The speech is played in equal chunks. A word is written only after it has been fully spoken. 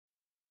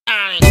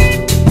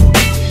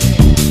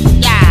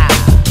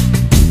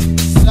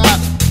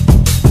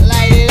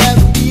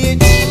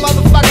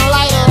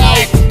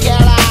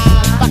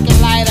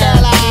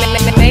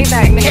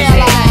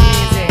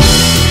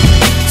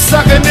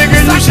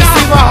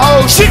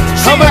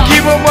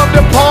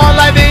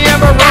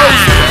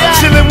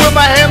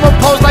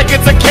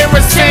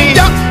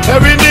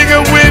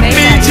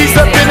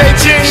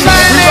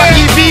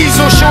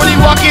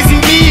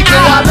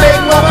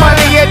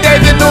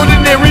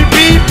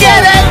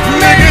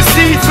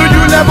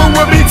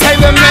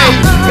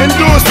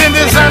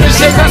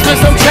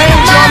spend some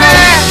change on them.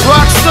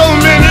 Rock so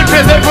many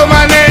pills, they put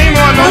my name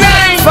on them.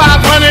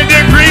 500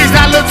 degrees,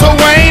 now Lil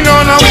Wayne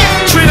on them.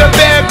 Treat a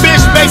bad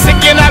bitch basic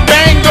and I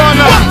banged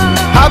on them.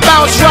 I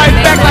bounce right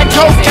back like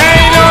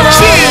cocaine on them.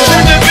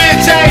 Treat the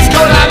bitch ass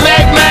cold, I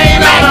Mac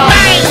Main on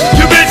them.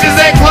 You bitches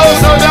ain't close,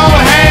 so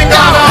don't hang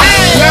on them.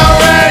 Now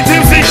I'm riding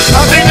tipsy,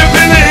 I'm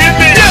independent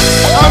hippie.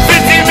 I'm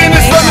 15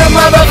 minutes from the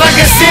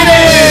motherfucking city.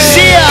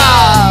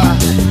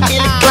 In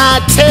the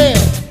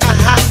clientele.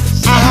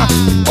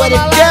 What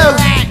it do?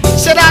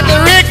 Shout out to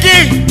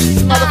Ricky.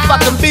 This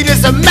motherfucking beat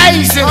is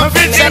amazing. I'm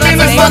 15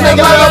 minutes from the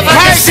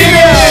motherfucking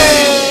city.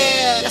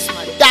 That's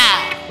my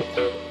dad.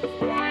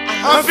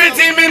 I'm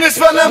 15 minutes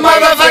from the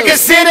motherfucking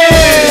city.